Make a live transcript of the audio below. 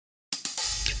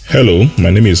Hello, my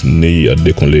name is Neyi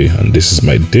Adekunle, and this is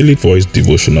my daily voice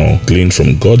devotional gleaned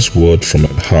from God's word from my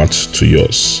heart to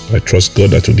yours. I trust God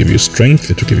that will give you strength,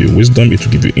 it will give you wisdom, it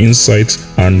will give you insight,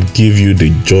 and give you the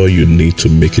joy you need to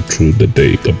make it through the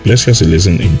day. God bless you as you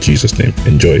listen in Jesus' name.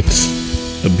 Enjoy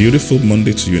it. A beautiful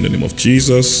Monday to you in the name of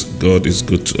Jesus. God is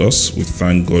good to us. We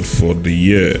thank God for the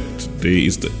year. Today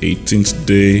is the 18th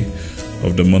day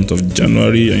of the month of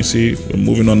January, and you see, we're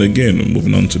moving on again. We're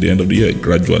moving on to the end of the year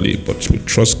gradually, but we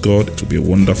trust God. It will be a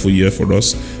wonderful year for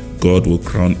us. God will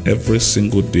crown every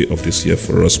single day of this year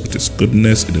for us with His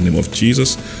goodness in the name of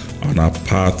Jesus, and our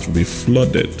path will be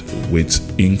flooded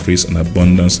with increase and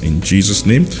abundance in Jesus'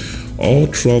 name. All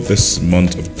throughout this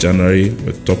month of January,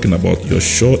 we're talking about your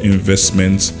sure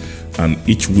investments, and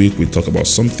each week we talk about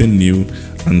something new.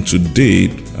 And today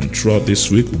and throughout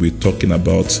this week, we'll be talking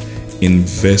about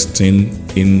investing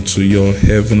into your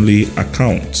heavenly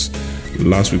accounts.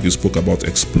 Last week we spoke about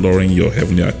exploring your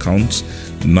heavenly accounts.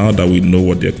 Now that we know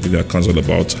what the heavenly accounts are all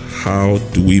about, how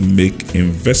do we make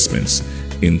investments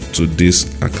into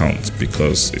this account?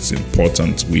 Because it's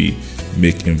important we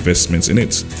make investments in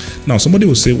it. Now, somebody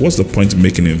will say, what's the point of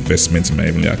making investments in my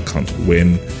heavenly account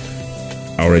when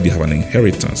I already have an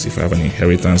inheritance? If I have an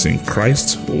inheritance in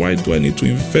Christ, why do I need to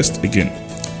invest again?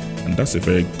 And that's a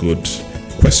very good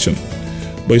question.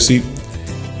 But you see,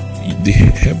 the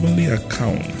heavenly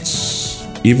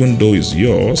account, even though it's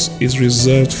yours, is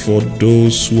reserved for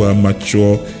those who are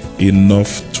mature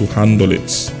enough to handle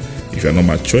it. If you're not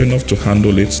mature enough to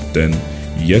handle it, then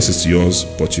yes, it's yours,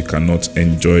 but you cannot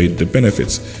enjoy the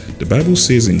benefits. The Bible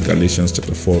says in Galatians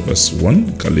chapter 4 verse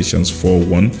 1, Galatians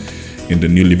 4:1 in the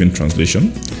New Living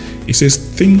Translation, it says,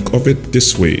 think of it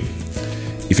this way.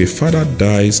 If a father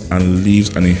dies and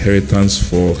leaves an inheritance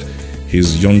for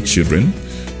his young children,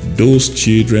 those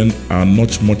children are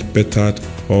not much better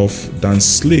off than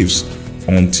slaves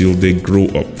until they grow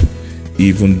up,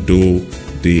 even though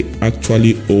they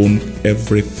actually own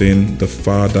everything the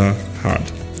father had.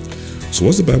 So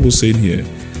what's the Bible saying here?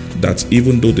 That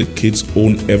even though the kids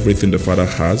own everything the father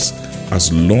has,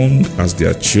 as long as they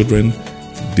are children,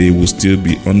 they will still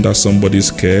be under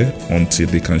somebody's care until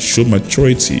they can show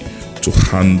maturity to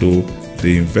handle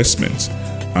the investment.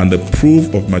 And the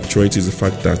proof of maturity is the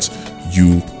fact that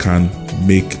you can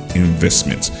make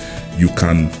investments. You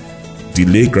can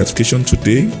delay gratification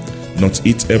today, not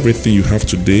eat everything you have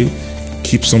today,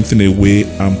 keep something away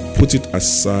and put it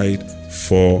aside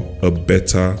for a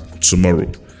better tomorrow.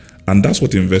 And that's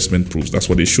what investment proves. That's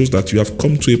what it shows, that you have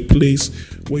come to a place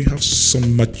where you have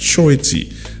some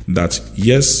maturity, that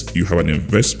yes, you have an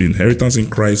inheritance in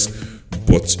Christ,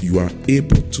 but you are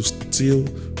able to still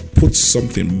put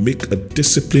something, make a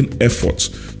disciplined effort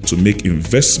to make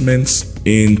investments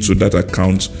into that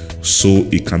account so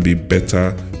it can be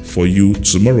better for you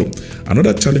tomorrow.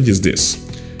 Another challenge is this.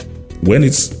 When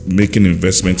it's making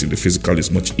investment in the physical,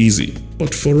 it's much easy.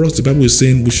 But for us, the Bible is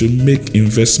saying we should make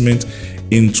investment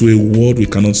into a world we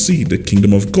cannot see, the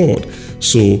kingdom of God.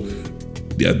 So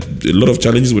there are a lot of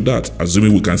challenges with that.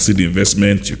 Assuming we can see the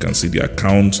investment, you can see the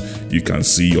account, you can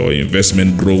see your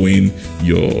investment growing,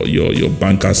 your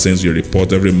banker sends you a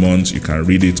report every month, you can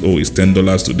read it. Oh, it's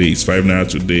 $10 today, it's ₦5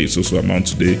 today, it's also amount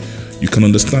today. You can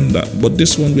understand that. But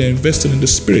this one, we are investing in the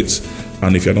spirit.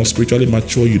 And if you're not spiritually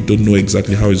mature, you don't know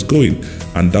exactly how it's going.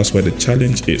 And that's why the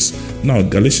challenge is. Now,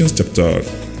 Galatians chapter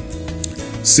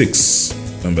 6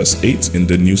 and verse 8 in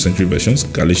the New Century Versions,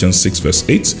 Galatians 6 verse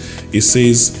 8, it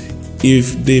says,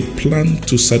 if they plan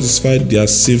to satisfy their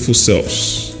sinful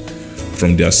selves,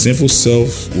 from their sinful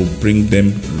self will bring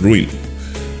them ruin.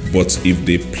 But if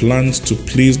they plan to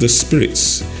please the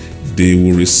spirits, they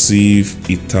will receive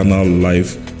eternal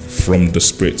life from the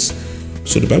spirits.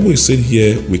 So the Bible is saying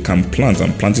here, we can plant,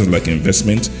 and planting is like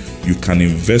investment. You can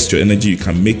invest your energy, you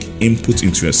can make input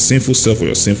into your sinful self or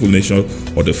your sinful nature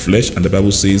or the flesh, and the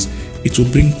Bible says it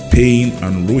will bring pain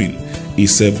and ruin. He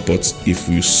said, but if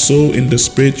you sow in the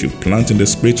spirit, you plant in the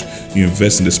spirit, you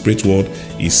invest in the spirit world,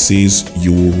 he says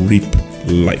you will reap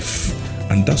life.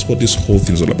 And that's what this whole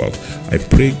thing is all about. I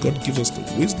pray God gives us the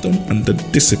wisdom and the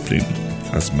discipline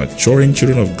as maturing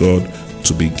children of God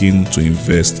to begin to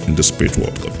invest in the spirit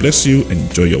world. God bless you.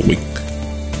 Enjoy your week.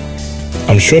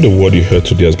 I'm sure the word you heard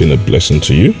today has been a blessing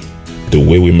to you. The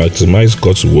way we maximize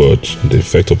God's word, the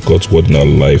effect of God's word in our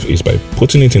life, is by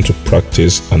putting it into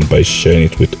practice and by sharing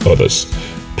it with others.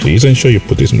 Please ensure you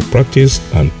put this into practice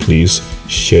and please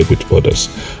share it with others.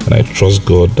 And I trust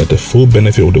God that the full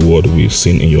benefit of the word will be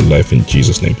seen in your life in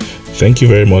Jesus' name. Thank you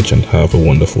very much and have a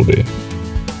wonderful day.